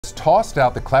has tossed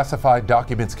out the classified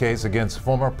documents case against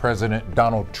former President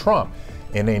Donald Trump.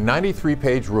 In a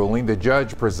 93-page ruling, the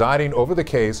judge presiding over the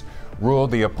case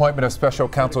ruled the appointment of special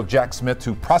counsel Jack Smith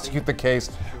to prosecute the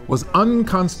case was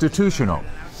unconstitutional.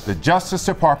 The Justice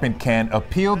Department can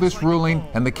appeal this ruling,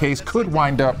 and the case could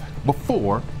wind up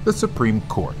before the Supreme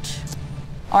Court.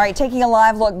 All right, taking a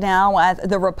live look now at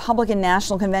the Republican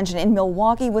National Convention in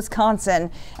Milwaukee,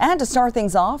 Wisconsin. And to start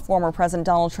things off, former President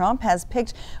Donald Trump has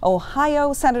picked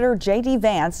Ohio Senator J.D.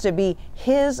 Vance to be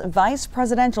his vice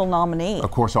presidential nominee.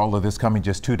 Of course, all of this coming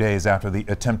just 2 days after the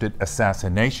attempted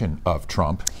assassination of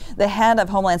Trump. The head of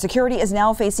Homeland Security is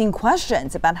now facing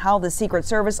questions about how the Secret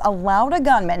Service allowed a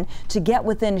gunman to get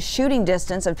within shooting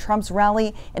distance of Trump's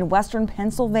rally in western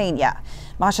Pennsylvania.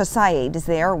 Masha Saeed is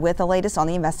there with the latest on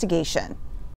the investigation.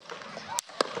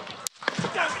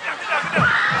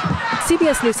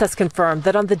 CBS News has confirmed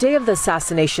that on the day of the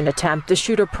assassination attempt, the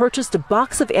shooter purchased a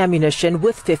box of ammunition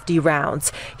with 50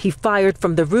 rounds. He fired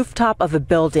from the rooftop of a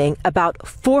building about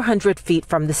 400 feet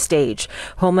from the stage.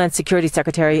 Homeland Security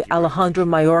Secretary Alejandro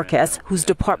Mayorkas, whose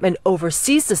department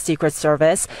oversees the Secret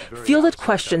Service, fielded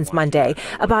questions Monday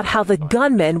about how the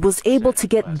gunman was able to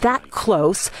get that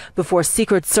close before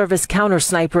Secret Service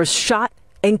counter-snipers shot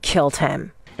and killed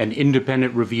him. An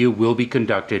independent review will be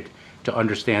conducted to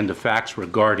understand the facts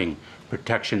regarding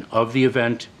protection of the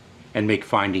event and make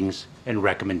findings and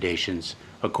recommendations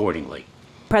accordingly.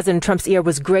 President Trump's ear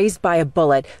was grazed by a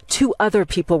bullet. 2 other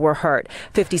people were hurt.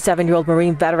 57-year-old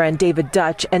Marine veteran David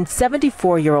Dutch and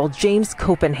 74-year-old James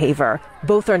Copenhaver.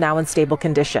 Both are now in stable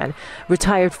condition.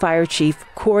 Retired Fire Chief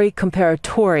Corey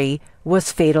Comparatori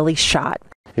was fatally shot.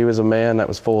 He was a man that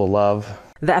was full of love.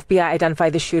 The FBI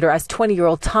identified the shooter as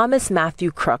 20-year-old Thomas Matthew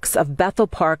Crooks of Bethel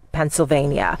Park,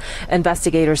 Pennsylvania.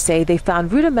 Investigators say they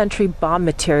found rudimentary bomb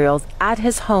materials at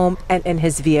his home and in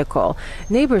his vehicle.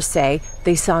 Neighbors say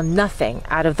they saw nothing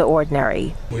out of the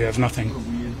ordinary. We have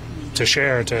nothing to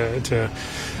share to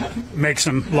make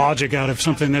some logic out of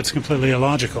something that's completely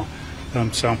illogical.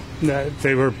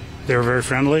 They were very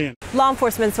friendly. Law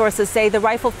enforcement sources say the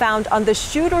rifle found on the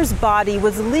shooter's body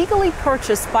was legally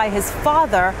purchased by his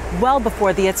father well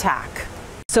before the attack.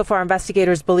 So far,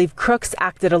 investigators believe Crooks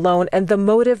acted alone and the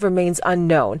motive remains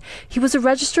unknown. He was a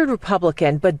registered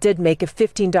Republican but did make a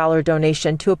 $15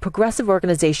 donation to a progressive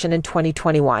organization in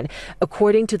 2021,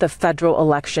 according to the Federal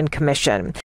Election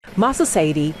Commission. Masa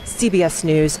Saidi, CBS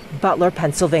News, Butler,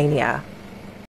 Pennsylvania.